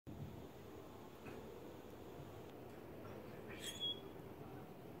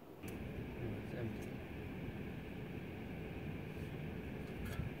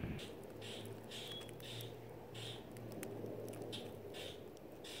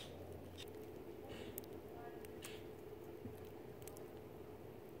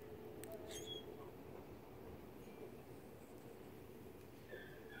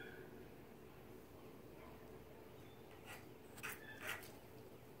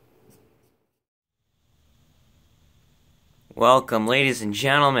Welcome, ladies and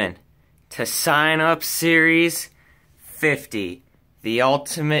gentlemen, to Sign Up Series 50, the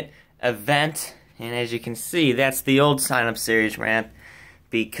ultimate event. And as you can see, that's the old Sign Up Series ramp,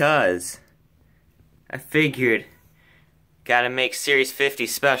 because I figured, gotta make Series 50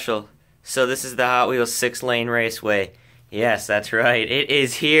 special. So this is the Hot Wheels 6-lane raceway. Yes, that's right. It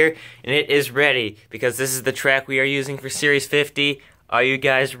is here, and it is ready, because this is the track we are using for Series 50. Are you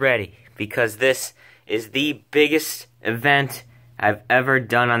guys ready? Because this is the biggest event I've ever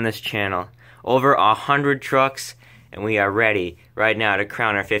done on this channel. Over 100 trucks, and we are ready right now to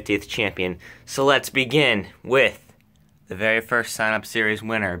crown our 50th champion. So let's begin with the very first Sign Up Series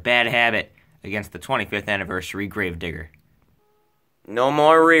winner, Bad Habit, against the 25th anniversary Gravedigger. No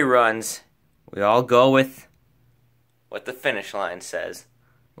more reruns. We all go with what the finish line says.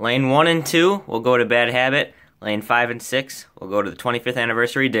 Lane 1 and 2 will go to Bad Habit. Lane 5 and 6 will go to the 25th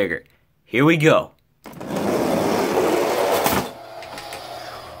anniversary Digger. Here we go. Winner,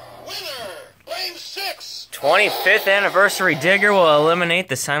 lane 6. 25th anniversary Digger will eliminate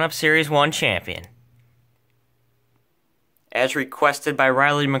the Sign Up Series 1 champion. As requested by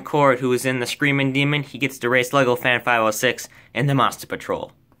Riley McCord, who is in the Screamin' Demon, he gets to race Lego Fan 506 and the Monster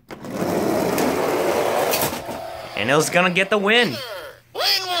Patrol. And he's gonna get the win.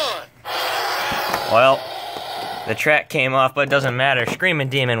 Lane 1. Well, the track came off, but it doesn't matter. Screamin'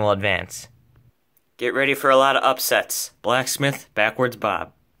 Demon will advance. Get ready for a lot of upsets. Blacksmith, Backwards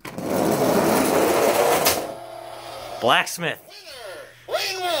Bob. Blacksmith. Winner,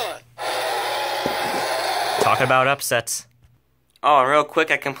 lane 1. Talk about upsets. Oh, and real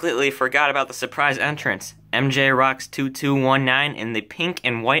quick, I completely forgot about the surprise entrance. MJ Rocks 2219 in the pink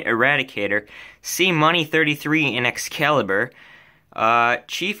and white Eradicator. C Money 33 in Excalibur.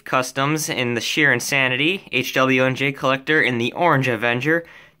 Chief Customs in the Sheer Insanity. HWNJ Collector in the Orange Avenger.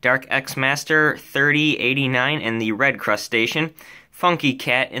 Dark X Master 3089 in the Red Crustacean. Funky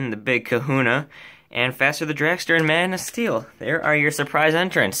Cat in the Big Kahuna. And Faster the Dragster in Man of Steel. There are your surprise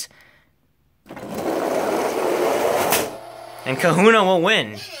entrants. And Kahuna will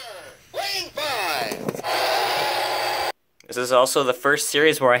win. Lane 5. This is also the first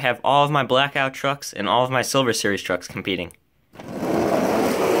series where I have all of my Blackout trucks and all of my Silver Series trucks competing.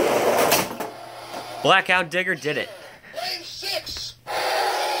 Blackout Digger did it. Lane 6.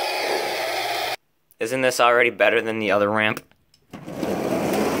 Isn't this already better than the other ramp?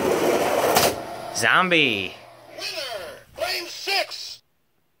 Zombie. Winner, lane 6.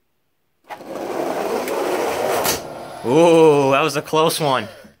 Ooh, that was a close one.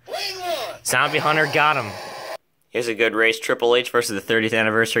 Lane 1. Zombie Hunter got him. Here's a good race, Triple H versus the 30th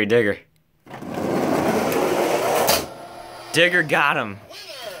anniversary Digger. Digger got him.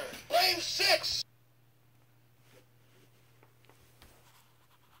 Winner, lane 6.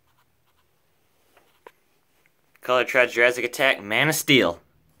 Color Treads Jurassic Attack, Man of Steel.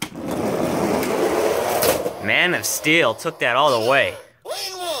 Man of Steel took that all the way.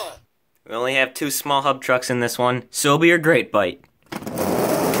 Lane 1. We only have 2 small hub trucks in this one, Sobe or Great Bite.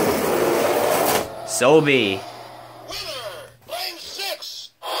 Sobe. Winner, lane 6.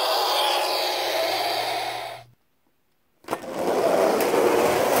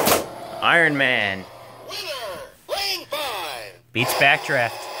 Iron Man. Winner, lane 5. Beats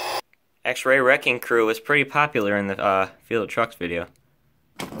Backdraft. X-Ray Wrecking Crew was pretty popular in the Field of Trucks video.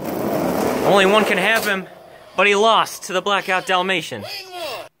 Only one can have him, but he lost to the Blackout Dalmatian. Lane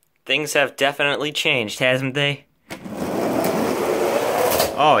 1. Things have definitely changed, hasn't they?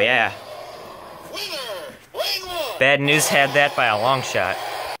 Oh yeah. Winner, lane 1. Bad News had that by a long shot.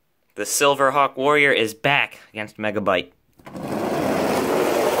 The Silverhawk Warrior is back against Megabyte.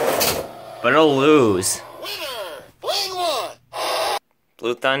 But it'll lose. Winner, lane 1.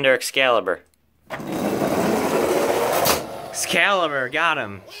 Blue Thunder Excalibur. Excalibur got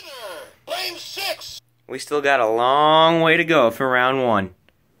him. Winner, lane 6. We still got a long way to go for round 1.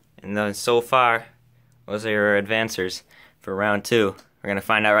 And then so far, those are your advancers for round 2. We're going to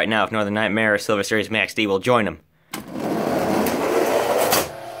find out right now if Northern Nightmare or Silver Series Max D will join them.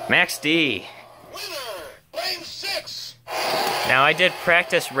 Max D. Winner, lane 6. Now I did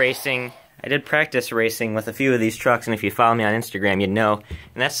practice racing with a few of these trucks, and if you follow me on Instagram, you'd know.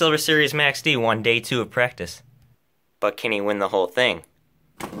 And that Silver Series Max D won day 2 of practice. But can he win the whole thing?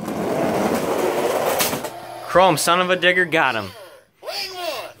 Chrome, son of a digger, got him. Lane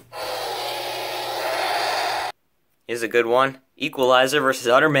 1. Here's a good one. Equalizer versus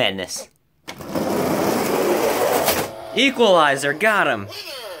Utter Madness. Equalizer got him. Winner,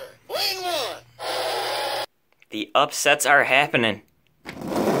 lane 1. The upsets are happening.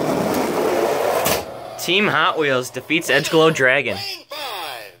 Team Hot Wheels defeats Edgeglow Dragon. Lane 5.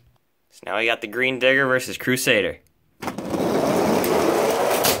 So now we got the Green Digger versus Crusader.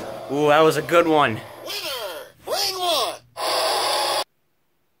 Ooh, that was a good one. Winner! Lane 1!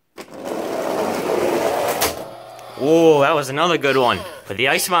 Ooh, that was another good one. But the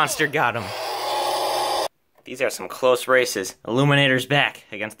Ice Monster got him. These are some close races. Illuminator's back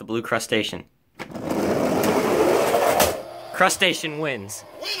against the Blue Crustacean. Crustacean wins.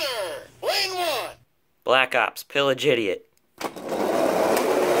 Winner! Lane 1! Black Ops, Pillage Idiot.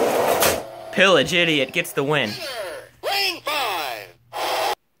 Pillage Idiot gets the win. Winner! Lane 5!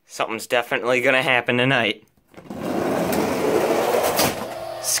 Something's definitely gonna happen tonight.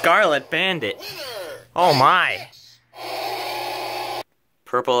 Scarlet Bandit. Winner! Oh my.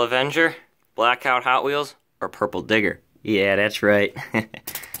 Purple Avenger, Blackout Hot Wheels, or Purple Digger? Yeah, that's right.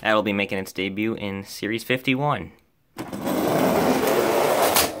 That'll be making its debut in Series 51.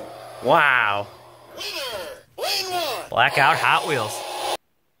 Wow. Winner! Lane 1! Blackout Hot Wheels.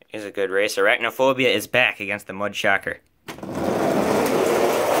 Here's a good race. Arachnophobia is back against the Mud Shocker.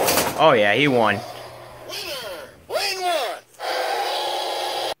 Oh yeah, he won. Winner! Lane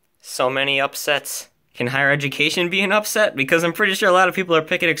 1! So many upsets. Can higher education be an upset? Because I'm pretty sure a lot of people are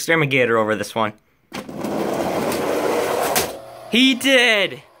picking Exterminator over this one. He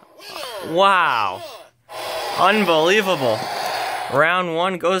did! Wow. Unbelievable. Round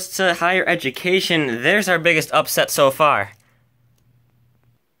 1 goes to higher education. There's our biggest upset so far.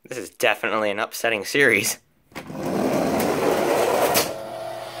 This is definitely an upsetting series.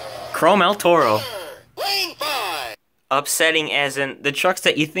 Chrome El Toro. Lane 5! Upsetting as in the trucks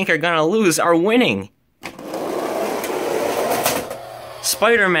that you think are gonna lose are winning.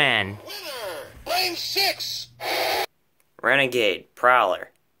 Spider-Man. Winner! Lane 6! Renegade. Prowler.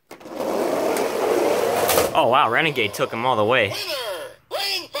 Oh wow, Renegade took him all the way. Winner!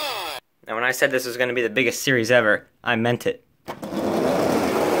 Lane 5! And when I said this was gonna be the biggest series ever, I meant it.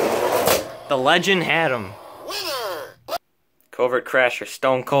 The legend had him. Winner! Covert Crasher,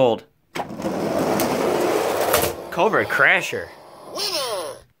 Stone Cold. Covert Crasher.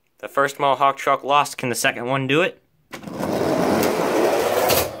 Winner! The first Mohawk truck lost. Can the second one do it?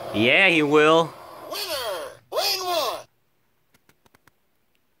 Yeah, he will. Winner! Lane 1!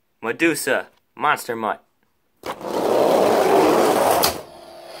 Medusa. Monster Mutt.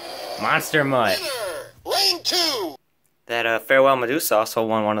 Monster Mutt. Winner! Lane 2! That Farewell Medusa also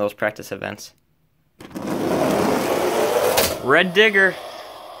won one of those practice events. Red Digger.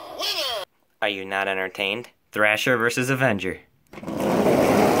 Winner! Are you not entertained? Thrasher versus Avenger.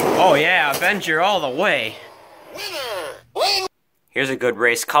 Oh yeah, Avenger all the way. Winner! Lane... Here's a good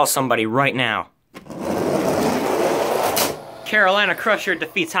race. Call somebody right now. Carolina Crusher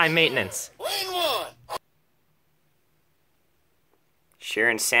defeats High Maintenance. Lane 1! Sheer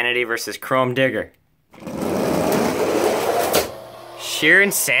Insanity versus Chrome Digger. Sheer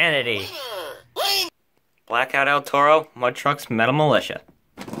Insanity. Winner! Lane... Blackout El Toro, Mud Trucks, Metal Militia.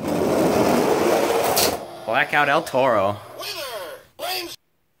 Blackout El Toro. Winner! Lane...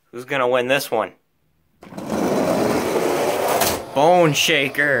 Who's gonna win this one? Bone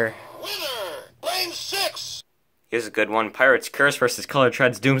Shaker. Winner! Lane 6! Here's a good one. Pirate's Curse versus Color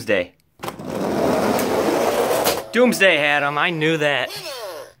Treads Doomsday. Doomsday had him. I knew that.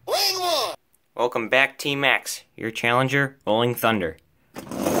 Winner! Lane 1! Welcome back, T-Max. Your challenger, Rolling Thunder.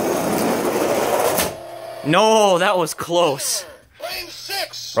 No, that was close. Lane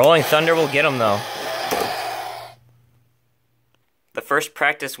 6! Rolling Thunder will get him, though. The first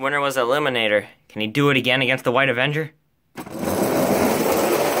practice winner was Eliminator. Can he do it again against the White Avenger?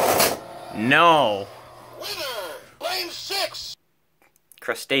 No. Winner! Lane 6!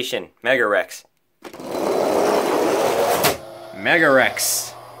 Crustacean, Megarex.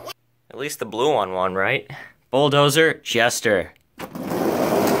 Megarex. At least the blue one won, right? Bulldozer, Jester.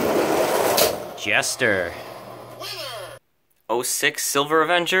 Jester. Winner! 06 Silver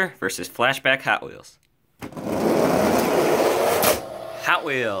Avenger versus Flashback Hot Wheels. Hot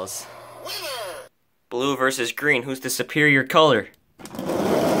Wheels. Winner! Blue versus green. Who's the superior color?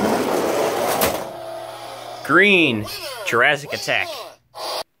 Green. Jurassic Attack.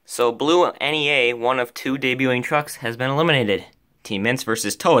 So Blue NEA, one of 2 debuting trucks, has been eliminated. Team Mints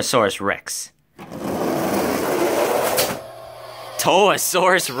versus Toasaurus Rex.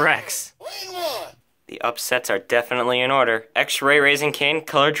 Toasaurus Rex. Lane 1! The upsets are definitely in order. X-Ray Raising Cane,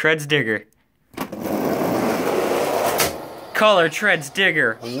 Color Treads Digger. Color Treads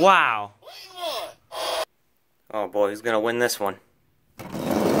Digger. Wow. Lane 1! Oh boy, who's gonna win this one?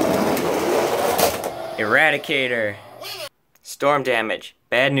 Eradicator. Storm Damage.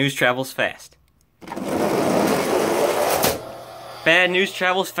 Bad news travels fast. Bad news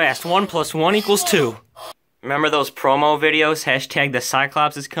travels fast. 1 + 1 = 2. Remember those promo videos? Hashtag the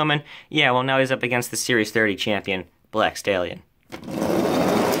Cyclops is coming? Yeah, well now he's up against the Series 30 champion, Black Stallion.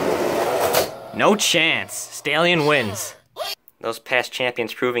 No chance. Stallion wins. Those past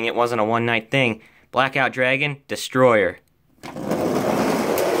champions proving it wasn't a one-night thing. Blackout Dragon, Destroyer.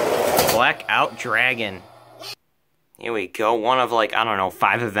 Blackout Dragon. Here we go. One of, like, I don't know,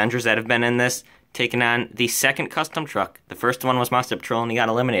 5 Avengers that have been in this, taking on the second custom truck. The first one was Monster Patrol and he got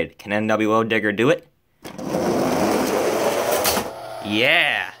eliminated. Can NWO Digger do it?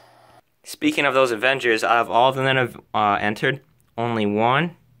 Yeah! Speaking of those Avengers, out of all of them that have entered, only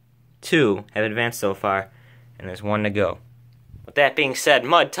 1, 2 have advanced so far, and there's 1 to go. With that being said,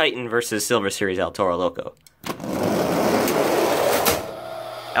 Mud Titan versus Silver Series El Toro Loco.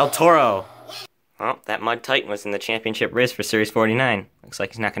 El Toro! Well, that Mud Titan was in the championship race for Series 49. Looks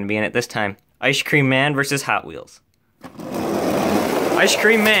like he's not going to be in it this time. Ice Cream Man versus Hot Wheels. Ice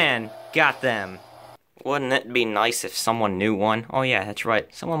Cream Man got them. Wouldn't it be nice if someone new won? Oh yeah, that's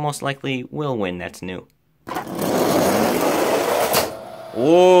right. Someone most likely will win that's new.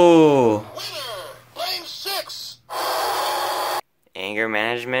 Whoa! Winner! Lane 6! Anger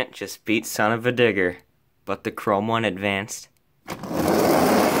Management just beat Son of a Digger. But the Chrome one advanced.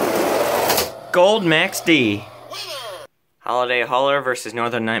 Gold Max D. Winner! Holiday Hauler versus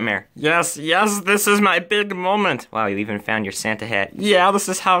Northern Nightmare. Yes, this is my big moment. Wow, you even found your Santa hat. Yeah, this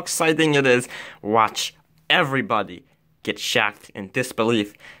is how exciting it is. Watch everybody get shocked in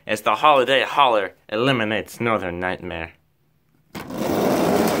disbelief as the Holiday Hauler eliminates Northern Nightmare. Winner!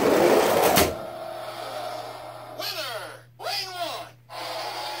 Lane 1!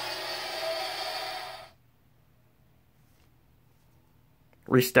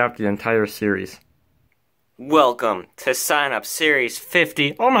 Restart the entire series. Welcome to Sign Up Series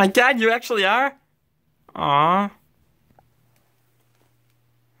 50. Oh my god, you actually are? Aww.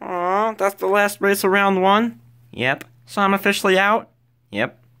 Aww, that's the last race of round 1? Yep. So I'm officially out?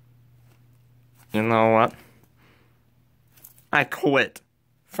 Yep. You know what? I quit.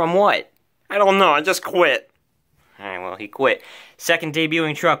 From what? I don't know, I just quit. Alright, well, he quit. Second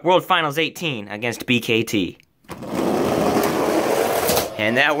debuting truck, World Finals 18 against BKT.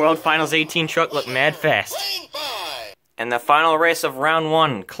 And that World Finals 18 truck looked mad fast. Lane 5! And the final race of round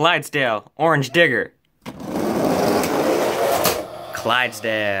 1, Clydesdale, Orange Digger.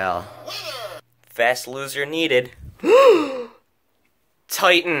 Clydesdale. Winner! Fast loser needed.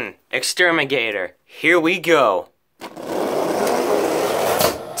 Titan, Exterminator, here we go.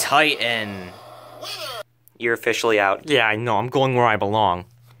 Titan. Winner! You're officially out. Yeah, I know, I'm going where I belong.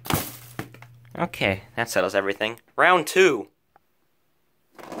 Okay, that settles everything. Round 2.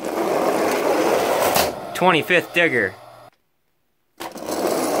 25th Digger.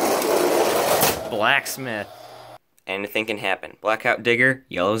 Blacksmith. Anything can happen. Blackout Digger,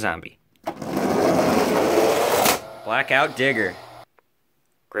 Yellow Zombie. Blackout Digger.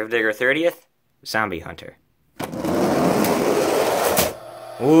 Gravedigger 30th, Zombie Hunter.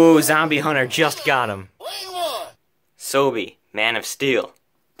 Ooh, Zombie Hunter just got him. Lane 1! Sobe, Man of Steel.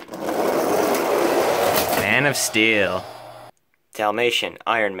 Man of Steel. Dalmatian,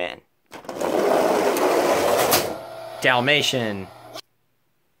 Iron Man. Dalmatian.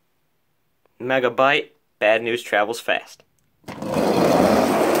 Megabyte, Bad News Travels Fast.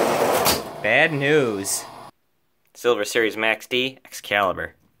 Bad News. Silver Series Max D,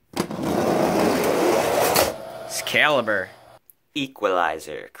 Excalibur. Excalibur.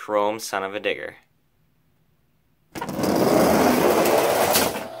 Equalizer, Chrome Son of a Digger.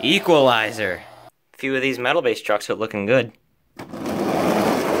 Equalizer. A few of these metal-based trucks are looking good.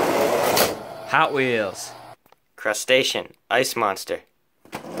 Hot Wheels. Crustacean, Ice Monster.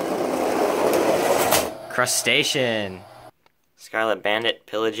 Crustacean. Scarlet Bandit,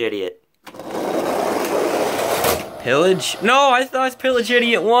 Pillage Idiot. Pillage? No, I thought Pillage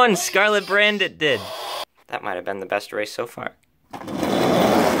Idiot won. Scarlet Bandit did. That might have been the best race so far.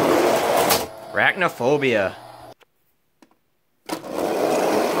 Arachnophobia.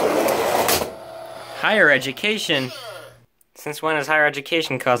 Higher Education. Since when is Higher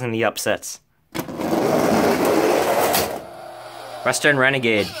Education causing the upsets? Western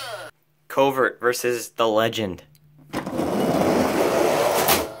Renegade. Covert versus the Legend.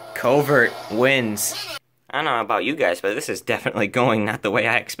 Covert wins. I don't know about you guys, but this is definitely going not the way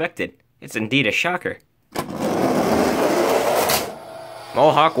I expected. It's indeed a shocker.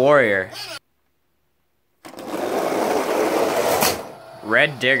 Mohawk Warrior.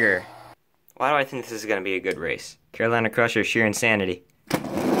 Red Digger. Why do I think this is going to be a good race? Carolina Crusher, sheer insanity.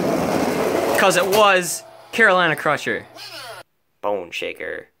 Because it was Carolina Crusher. Bone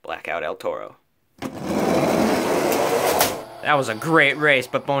Shaker, Blackout El Toro. That was a great race,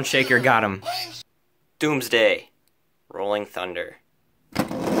 but Bone Shaker got him. Doomsday, Rolling Thunder.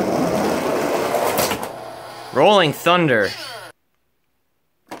 Rolling Thunder.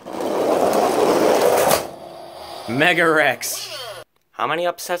 Mega Rex. How many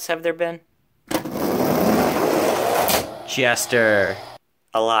upsets have there been? Jester.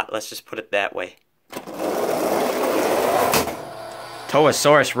 A lot, let's just put it that way.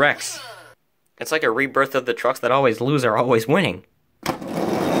 Toasaurus Rex. It's like a rebirth of the trucks that always lose are always winning.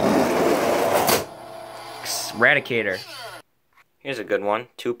 Eradicator. Here's a good one.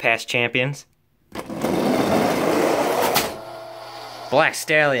 2 past champions. Black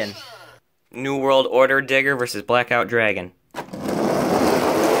Stallion. New World Order Digger versus Blackout Dragon.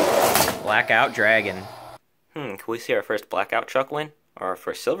 Blackout Dragon. Can we see our first Blackout truck win? Or our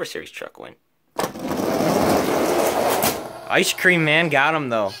first Silver Series truck win? Ice Cream Man got him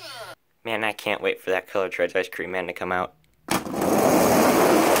though. Man, I can't wait for that Color Treads Ice Cream Man to come out.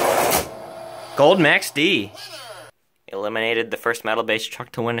 Gold Max D. Eliminated the first metal-based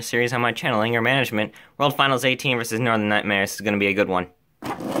truck to win a series on my channel, Anger Management. World Finals 18 versus Northern Nightmares. This is going to be a good one.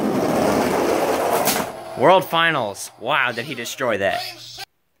 World Finals. Wow, did he destroy that.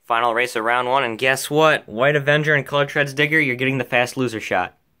 Final race of round 1, and guess what? White Avenger and Color Treads Digger, you're getting the fast loser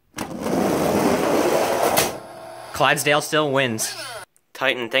shot. Clydesdale still wins.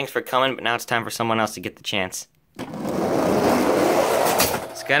 Titan, thanks for coming, but now it's time for someone else to get the chance.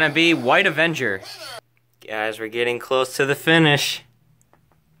 It's gonna be White Avenger. Guys, we're getting close to the finish.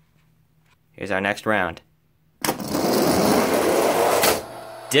 Here's our next round.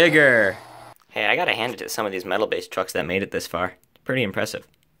 Digger. Hey, I gotta hand it to some of these metal-based trucks that made it this far. Pretty impressive.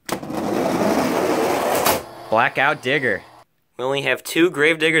 Blackout Digger. We only have 2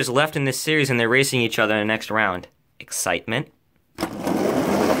 Grave Diggers left in this series and they're racing each other in the next round. Excitement.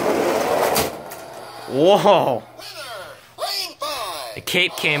 Whoa! The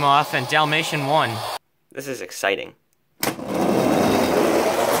cape came off and Dalmatian won. This is exciting.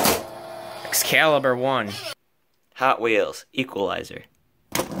 Excalibur won. Hot Wheels, Equalizer.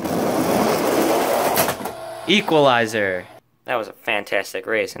 Equalizer. That was a fantastic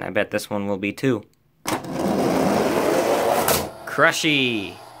race, and I bet this one will be too.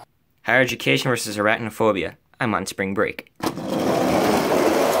 Crushy. Higher Education versus Arachnophobia. I'm on spring break.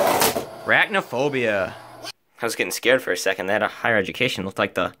 Arachnophobia. I was getting scared for a second. That Higher Education looked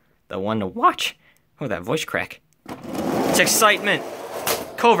like the one to watch. Oh, that voice crack. It's excitement.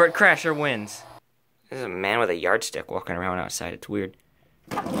 Covert Crasher wins. There's a man with a yardstick walking around outside. It's weird.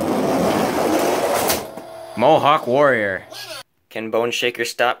 Mohawk Warrior. Can Bone Shaker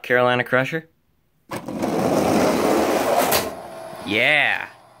stop Carolina Crusher? Yeah.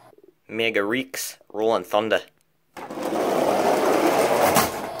 Mega Reeks, Rollin' Thunder.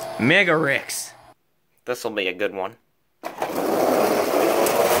 Mega Rex. This'll be a good one.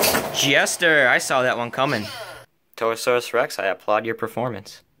 Jester, I saw that one coming. Toasaurus Rex, I applaud your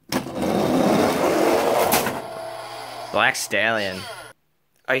performance. Black Stallion.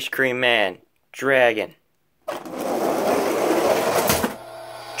 Ice Cream Man. Dragon.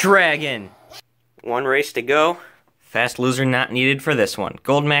 Dragon. 1 race to go. Fast loser not needed for this one.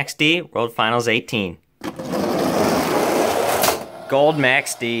 Gold Max D, World Finals 18. Gold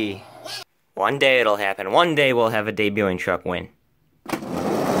Max D. One day it'll happen. One day we'll have a debuting truck win.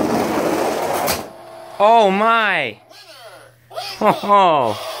 Oh my!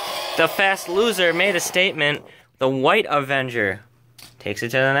 Oh, the fast loser made a statement. The White Avenger takes it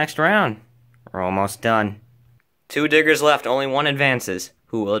to the next round. We're almost done. 2 diggers left, only 1 advances.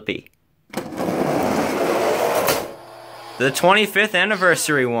 Who will it be? The 25th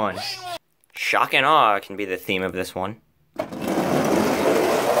anniversary one. Shock and awe can be the theme of this one.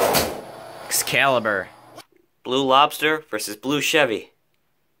 Excalibur. Blue Lobster versus Blue Chevy.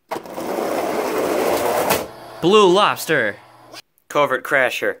 Blue Lobster. Covert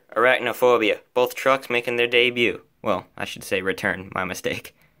Crasher, Arachnophobia. Both trucks making their debut. Well, I should say return, my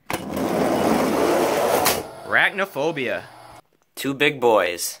mistake. Arachnophobia. 2 big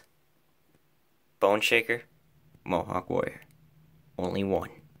boys. Bone Shaker, Mohawk Warrior. Only 1.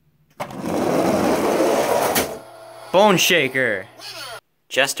 Bone Shaker.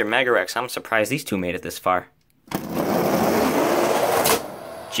 Jester Mega Rex. I'm surprised these 2 made it this far.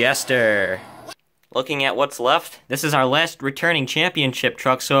 Jester. Looking at what's left, this is our last returning championship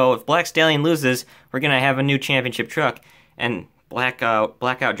truck, so if Black Stallion loses, we're going to have a new championship truck. And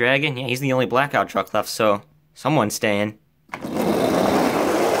Blackout Dragon, yeah, he's the only Blackout truck left, so someone's staying.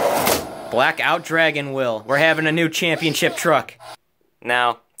 Blackout Dragon will. We're having a new championship truck.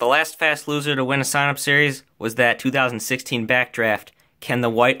 Now, the last fast loser to win a sign-up series was that 2016 Backdraft. Can the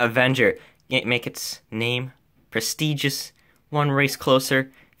White Avenger make its name prestigious? 1 race closer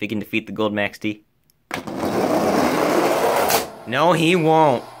if he can defeat the Gold Max D. No, he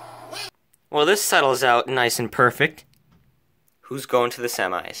won't. Well, this settles out nice and perfect. Who's going to the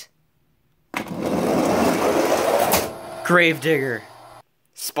semis? Gravedigger.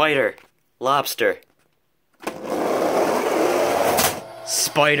 Spider. Lobster.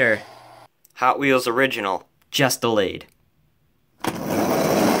 Spider. Hot Wheels Original. Just delayed.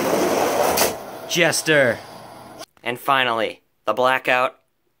 Jester. And finally, the Blackout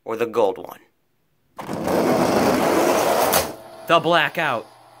or the gold one. The Blackout.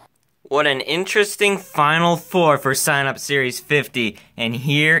 What an interesting Final Four for Sign Up Series 50, and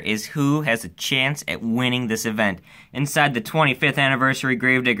here is who has a chance at winning this event. Inside the 25th Anniversary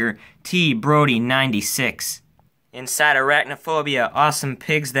Gravedigger, T. Brody 96. Inside Arachnophobia, Awesome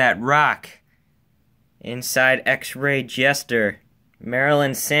Pigs That Rock. Inside X-Ray Jester,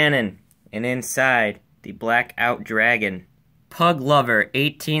 Marilyn Sannon. And inside, the Blackout Dragon. Pug Lover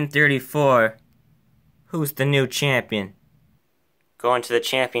 1834. Who's the new champion? Going to the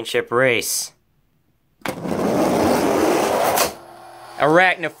championship race.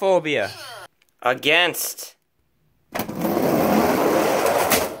 Arachnophobia against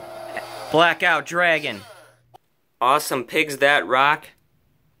Blackout Dragon. Awesome Pigs That Rock.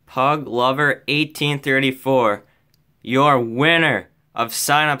 Pug Lover 1834. Your winner of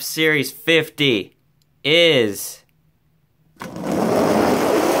Sign Up Series 50 is...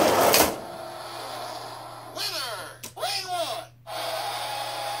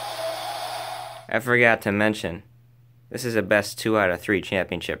 I forgot to mention, this is a best 2 out of 3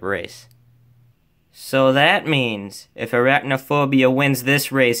 championship race. So that means, if Arachnophobia wins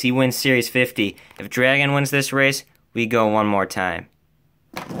this race, he wins Series 50. If Dragon wins this race, we go one more time.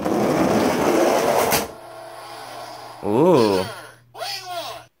 Ooh.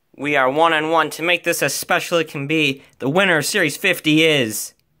 We are 1-1. To make this as special as it can be, the winner of Series 50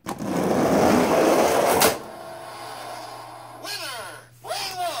 is...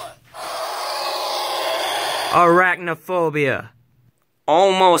 Arachnophobia.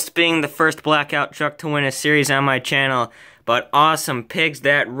 Almost being the first Blackout truck to win a series on my channel, but Awesome Pigs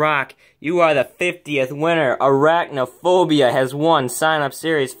That Rock, you are the 50th winner. Arachnophobia has won Sign Up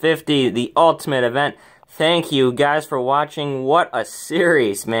Series 50, the ultimate event. Thank you guys for watching. What a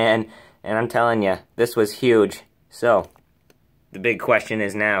series, man. And I'm telling you, this was huge. So, the big question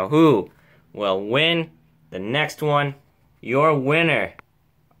is now, who will win the next one? Your winner,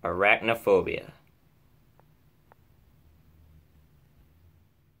 Arachnophobia.